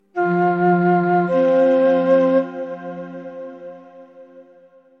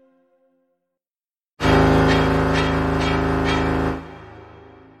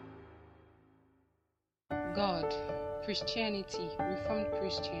God, Christianity, Reformed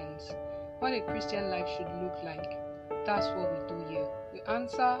Christians, what a Christian life should look like. That's what we do here. We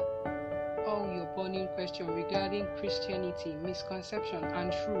answer all your burning questions regarding Christianity, misconception,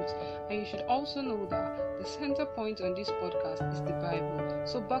 and truth. And you should also know that the center point on this podcast is the Bible.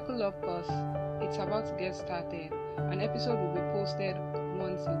 So buckle up because it's about to get started. An episode will be posted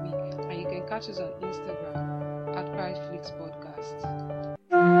once a week, and you can catch us on Instagram at ChristFlix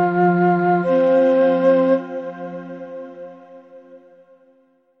Podcast.